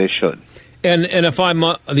the way they should. And if I'm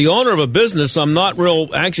the owner of a business, I'm not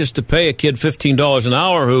real anxious to pay a kid $15 an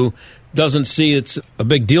hour who doesn't see it's a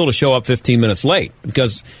big deal to show up 15 minutes late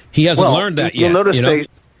because he hasn't learned that yet. You'll notice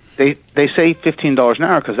they say $15 an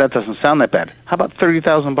hour because that doesn't sound that bad. How about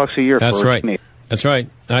 $30,000 a year? That's right. That's right.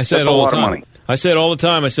 I say it all the time. I say it all the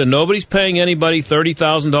time. I said, nobody's paying anybody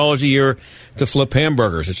 $30,000 a year to flip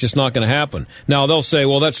hamburgers. It's just not going to happen. Now, they'll say,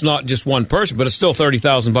 well, that's not just one person, but it's still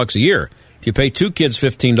 $30,000 a year. If you pay two kids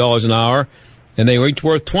 $15 an hour and they were each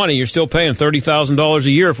worth $20, you're still paying $30,000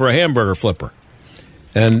 a year for a hamburger flipper.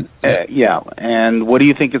 And and what do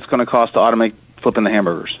you think it's going to cost to automate flipping the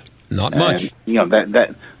hamburgers? Not much.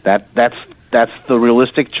 That's the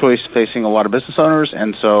realistic choice facing a lot of business owners,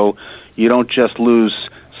 and so you don't just lose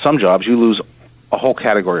some jobs, you lose a whole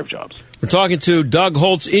category of jobs. We're talking to Doug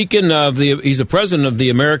Holtz-Eakin. He's the president of the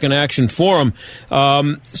American Action Forum.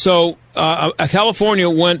 California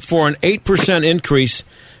went for an 8% increase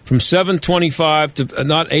from 725 to,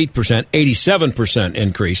 not 8%, 87%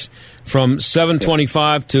 increase from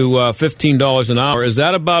 725 to $15 an hour. Is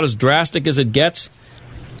that about as drastic as it gets?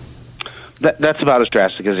 That's about as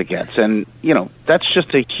drastic as it gets. And, that's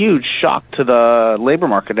just a huge shock to the labor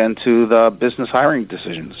market and to the business hiring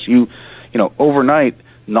decisions. Overnight,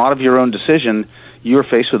 not of your own decision, you're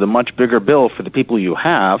faced with a much bigger bill for the people you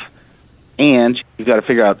have, and you've got to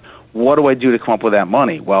figure out, what do I do to come up with that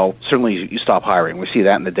money? Well, certainly you stop hiring. We see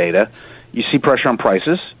that in the data. You see pressure on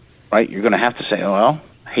prices, right? You're going to have to say, well,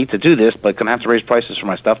 I hate to do this, but going to have to raise prices for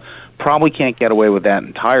my stuff. Probably can't get away with that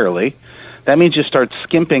entirely. That means you start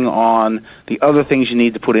skimping on the other things you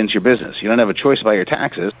need to put into your business. You don't have a choice about your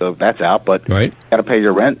taxes, so that's out, but you got to pay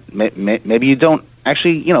your rent. Maybe you don't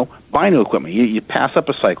actually, buy new equipment. You pass up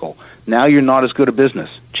a cycle. Now you're not as good a business.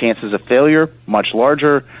 Chances of failure, much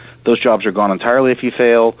larger. Those jobs are gone entirely if you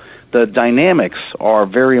fail. The dynamics are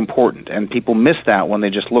very important, and people miss that when they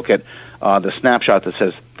just look at the snapshot that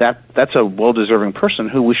says that's a well-deserving person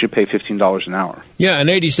who we should pay $15 an hour. Yeah, and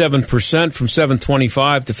 87% from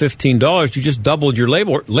 $7.25 to $15, you just doubled your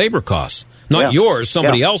labor costs. Not yours,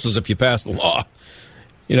 somebody else's if you pass the law.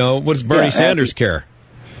 What does Bernie Sanders care?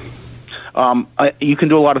 You can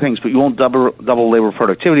do a lot of things, but you won't double labor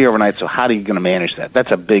productivity overnight, so how are you going to manage that?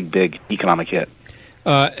 That's a big, big economic hit.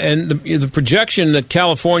 And the projection that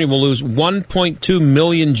California will lose 1.2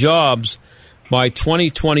 million jobs by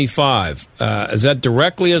 2025. Is that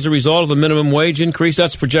directly as a result of the minimum wage increase?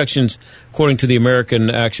 That's projections according to the American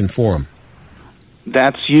Action Forum.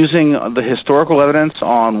 That's using the historical evidence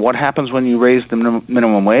on what happens when you raise the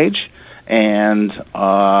minimum wage and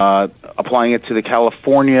applying it to the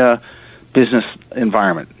California business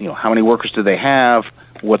environment. How many workers do they have?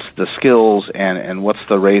 What's the skills and what's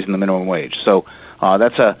the raise in the minimum wage? So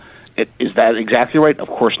is that exactly right? Of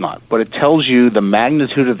course not. But it tells you the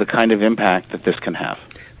magnitude of the kind of impact that this can have.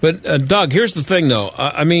 But, Doug, here's the thing, though.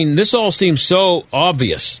 This all seems so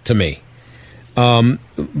obvious to me. And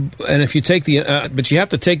if you take but you have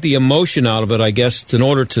to take the emotion out of it, I guess, in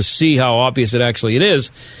order to see how obvious it actually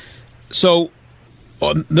is. So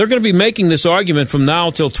they're going to be making this argument from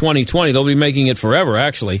now till 2020. They'll be making it forever,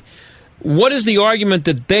 actually. What is the argument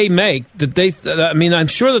that they make I'm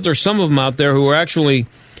sure that there's some of them out there who are actually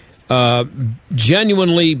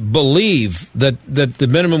genuinely believe that the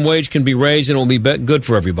minimum wage can be raised and it will be good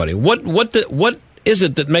for everybody. What is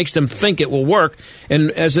it that makes them think it will work?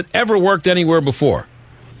 And has it ever worked anywhere before?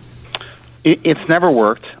 It's never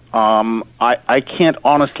worked. I can't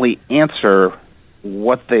honestly answer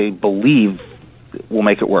what they believe will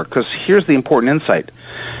make it work, because here's the important insight.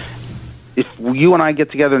 if you and I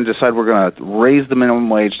get together and decide we're going to raise the minimum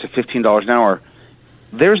wage to $15 an hour,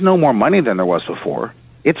 there's no more money than there was before.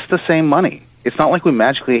 It's the same money. It's not like we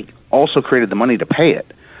magically also created the money to pay it.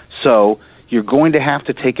 So you're going to have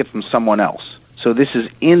to take it from someone else. So this is,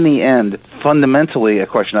 in the end, fundamentally a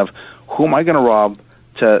question of who am I going to rob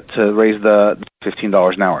to raise the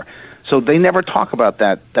 $15 an hour. So they never talk about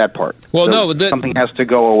that part. Well, so something has to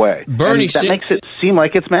go away. That makes it seem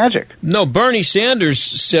like it's magic. No, Bernie Sanders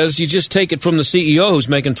says you just take it from the CEO who's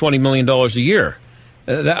making $20 million a year.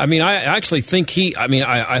 I actually think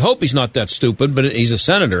I hope he's not that stupid, but he's a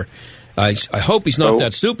senator. I hope he's not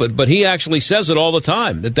that stupid, but he actually says it all the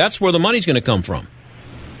time, that's where the money's going to come from.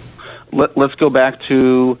 Let's go back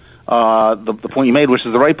to the point you made, which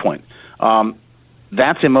is the right point.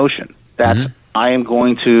 That's emotion. That's I am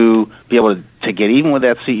going to be able to get even with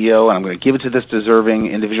that CEO, and I'm going to give it to this deserving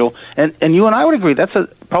individual. And you and I would agree that's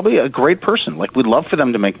probably a great person. Like, we'd love for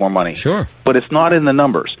them to make more money. Sure. But it's not in the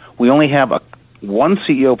numbers. We only have one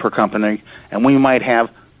CEO per company, and we might have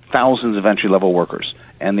thousands of entry-level workers.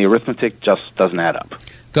 And the arithmetic just doesn't add up.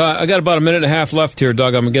 I got about a minute and a half left here,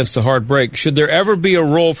 Doug. I'm against a hard break. Should there ever be a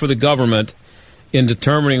role for the government in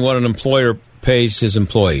determining what an employer pays his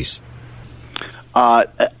employees?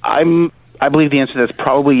 I believe the answer to that is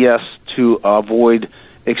probably yes, to avoid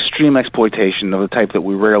extreme exploitation of the type that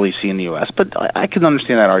we rarely see in the U.S. But I can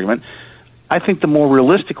understand that argument. I think the more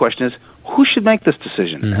realistic question is, who should make this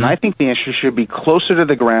decision? And I think the answer should be closer to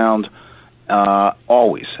the ground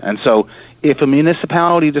always. And so if a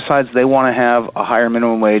municipality decides they want to have a higher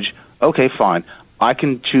minimum wage, okay, fine. I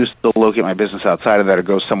can choose to locate my business outside of that or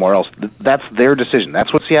go somewhere else. That's their decision.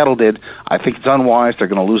 That's what Seattle did. I think it's unwise. They're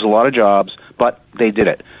going to lose a lot of jobs, but they did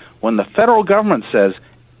it. When the federal government says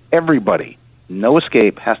everybody, no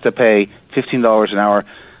escape, has to pay $15 an hour,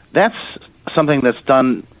 that's something that's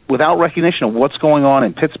done without recognition of what's going on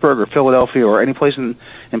in Pittsburgh or Philadelphia or any place in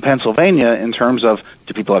Pennsylvania in terms of,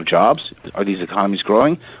 do people have jobs? Are these economies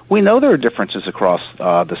growing? We know there are differences across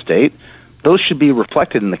the state. Those should be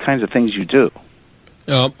reflected in the kinds of things you do.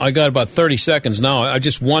 I got about 30 seconds now. I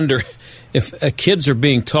just wonder if kids are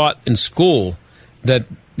being taught in school that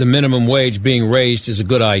the minimum wage being raised is a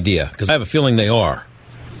good idea, because I have a feeling they are.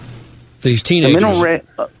 These teenagers.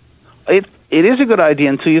 It is a good idea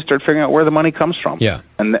until you start figuring out where the money comes from. Yeah.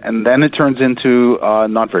 And then it turns into a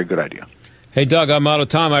not very good idea. Hey, Doug, I'm out of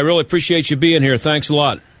time. I really appreciate you being here. Thanks a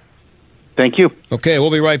lot. Thank you. Okay,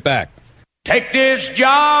 we'll be right back. Take this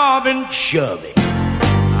job and shove it.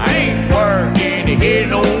 I ain't working here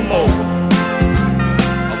no more.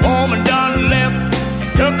 A woman done left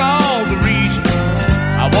and took all the reason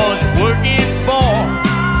I was working for.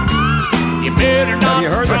 You better not. Have you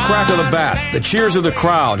heard the crack of the bat, the cheers of the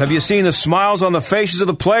crowd? Have you seen the smiles on the faces of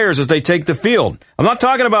the players as they take the field? I'm not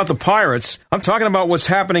talking about the Pirates. I'm talking about what's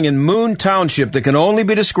happening in Moon Township that can only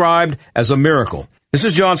be described as a miracle. This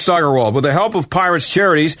is John Steigerwald. With the help of Pirates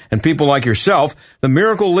Charities and people like yourself, the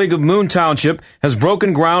Miracle League of Moon Township has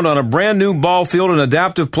broken ground on a brand new ball field and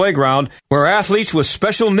adaptive playground where athletes with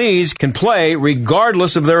special needs can play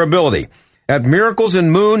regardless of their ability. At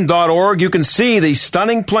miraclesinmoon.org, you can see the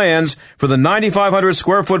stunning plans for the 9,500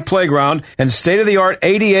 square foot playground and state-of-the-art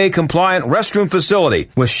ADA-compliant restroom facility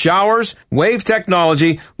with showers, wave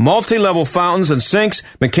technology, multi-level fountains and sinks,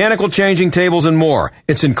 mechanical changing tables, and more.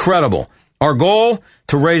 It's incredible. Our goal?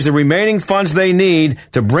 To raise the remaining funds they need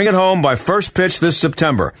to bring it home by first pitch this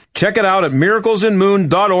September. Check it out at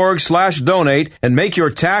miraclesinmoon.org/donate and make your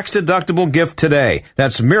tax-deductible gift today.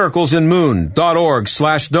 That's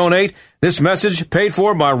miraclesinmoon.org/donate. This message paid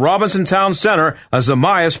for by Robinson Town Center, a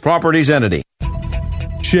Zamias Properties entity.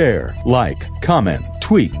 Share, like, comment,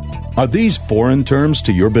 tweet. Are these foreign terms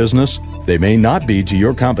to your business? They may not be to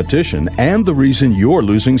your competition and the reason you're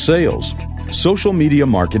losing sales. Social media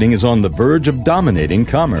marketing is on the verge of dominating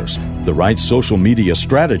commerce. The right social media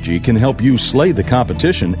strategy can help you slay the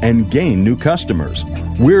competition and gain new customers.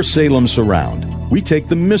 We're Salem Surround. We take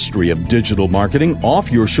the mystery of digital marketing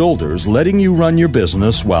off your shoulders, letting you run your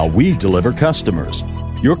business while we deliver customers.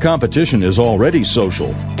 Your competition is already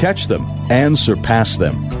social. Catch them and surpass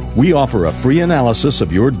them. We offer a free analysis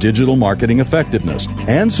of your digital marketing effectiveness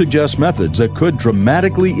and suggest methods that could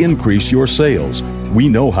dramatically increase your sales. We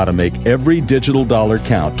know how to make every digital dollar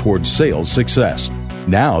count towards sales success.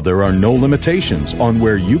 Now there are no limitations on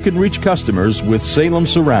where you can reach customers with Salem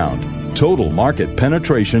Surround. Total market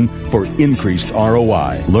penetration for increased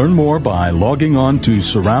ROI. Learn more by logging on to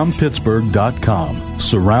surroundpittsburgh.com.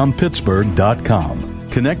 Surroundpittsburgh.com.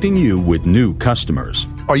 Connecting you with new customers.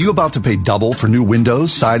 Are you about to pay double for new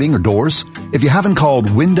windows, siding, or doors? If you haven't called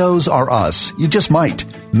Windows R Us, you just might.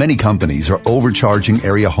 Many companies are overcharging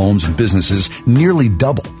area homes and businesses nearly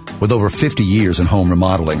double. With over 50 years in home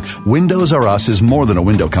remodeling, Windows R Us is more than a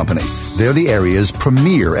window company. They're the area's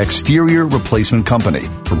premier exterior replacement company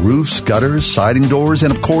for roofs, gutters, siding doors,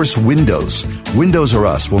 and of course, windows. Windows R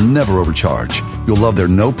Us will never overcharge. You'll love their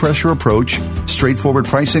no-pressure approach, straightforward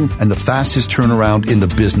pricing, and the fastest turnaround in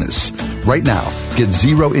the business. Right now, get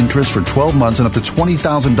zero interest for 12 months and up to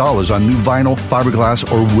 $20,000 on new vinyl, fiberglass,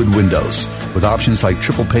 or wood windows. With options like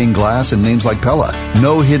triple pane glass and names like Pella.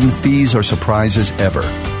 No hidden fees or surprises ever.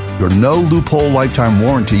 Your no-loophole lifetime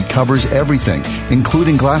warranty covers everything,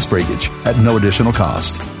 including glass breakage, at no additional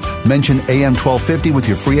cost. Mention AM 1250 with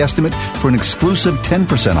your free estimate for an exclusive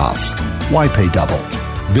 10% off. Why pay double?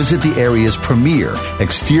 Visit the area's premier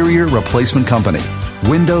exterior replacement company,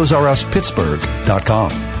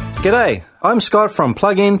 WindowsRUsPittsburgh.com. G'day, I'm Scott from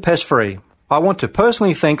Plug-in Pest Free. I want to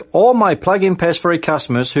personally thank all my Plug-in Pest Free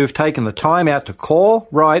customers who have taken the time out to call,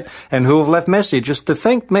 write, and who have left messages to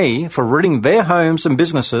thank me for ridding their homes and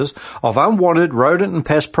businesses of unwanted rodent and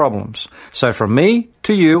pest problems. So from me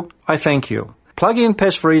to you, I thank you. Plug-in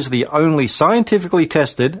Pest Free is the only scientifically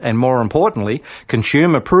tested and, more importantly,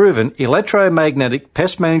 consumer-proven electromagnetic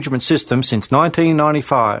pest management system since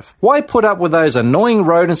 1995. Why put up with those annoying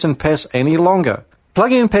rodents and pests any longer?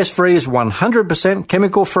 Plug-in Pest Free is 100%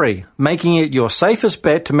 chemical-free, making it your safest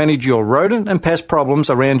bet to manage your rodent and pest problems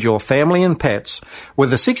around your family and pets.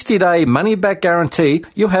 With a 60-day money-back guarantee,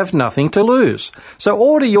 you have nothing to lose. So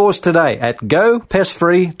order yours today at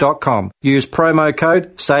gopestfree.com. Use promo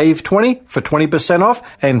code SAVE20 for 20% off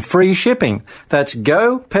and free shipping. That's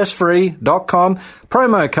gopestfree.com,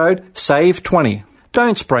 promo code SAVE20.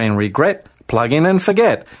 Don't spray and regret. Plug in and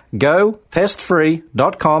forget.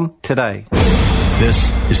 Gopestfree.com today.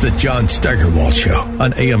 This is the John Steigerwald Show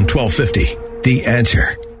on AM 1250. The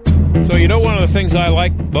Answer. So, you know, one of the things I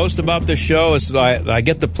like most about this show is I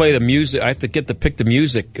get to play the music. I have to get to pick the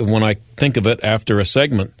music when I think of it after a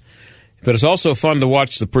segment. But it's also fun to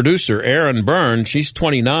watch the producer, Erin Byrne. She's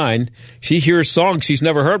 29. She hears songs she's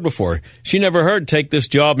never heard before. She never heard Take This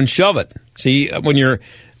Job and Shove It. See, when you're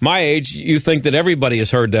my age, you think that everybody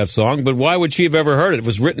has heard that song, but why would she have ever heard it? It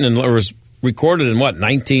was written or was recorded in,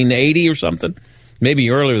 1980 or something?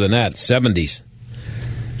 Maybe earlier than that, 70s.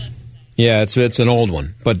 Yeah, it's an old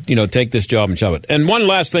one. But, Take This Job and Shove It. And one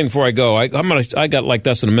last thing before I go. I got like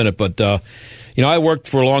this in a minute, but, I worked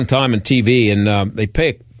for a long time in TV, and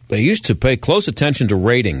they used to pay close attention to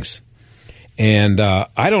ratings. And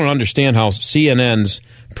I don't understand how CNN's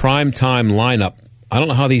primetime lineup, I don't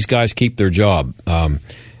know how these guys keep their job.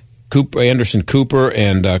 Anderson Cooper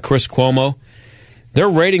and Chris Cuomo, their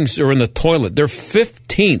ratings are in the toilet. They're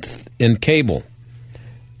 15th in cable.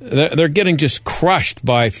 They're getting just crushed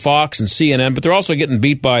by Fox and CNN, but they're also getting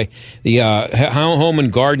beat by the Home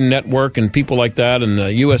and Garden Network and people like that and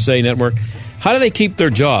the USA Network. How do they keep their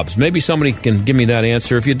jobs? Maybe somebody can give me that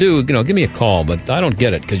answer. If you do, give me a call, but I don't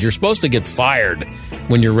get it because you're supposed to get fired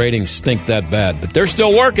when your ratings stink that bad. But they're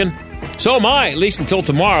still working. So am I, at least until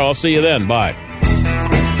tomorrow. I'll see you then. Bye.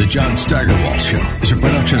 The John Steigerwald Show is a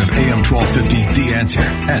production of AM 1250, The Answer,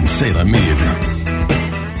 and Salem Media Group.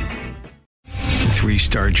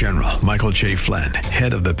 3-star General Michael J. Flynn,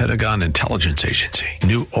 head of the Pentagon Intelligence Agency,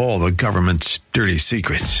 knew all the government's dirty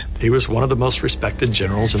secrets. He was one of the most respected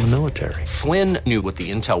generals in the military. Flynn knew what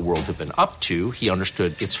the intel world had been up to. He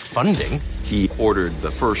understood its funding. He ordered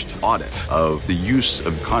the first audit of the use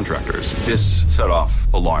of contractors. This set off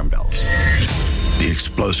alarm bells. The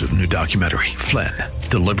explosive new documentary, Flynn,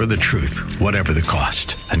 Deliver the Truth, Whatever the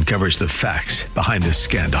Cost, uncovers the facts behind this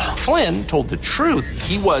scandal. Flynn told the truth.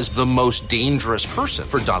 He was the most dangerous person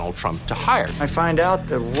for Donald Trump to hire. I find out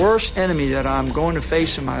the worst enemy that I'm going to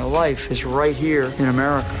face in my life is right here in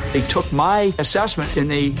America. They took my assessment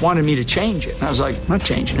and they wanted me to change it. And I was like, I'm not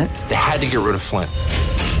changing it. They had to get rid of Flynn.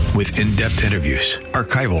 With in-depth interviews,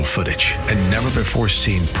 archival footage, and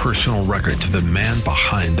never-before-seen personal records of the man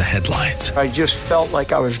behind the headlines. I just felt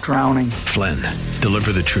like I was drowning. Flynn,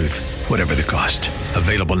 Deliver the Truth, Whatever the Cost.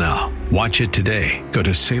 Available now. Watch it today. Go to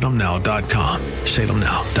salemnow.com.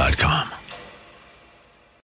 salemnow.com.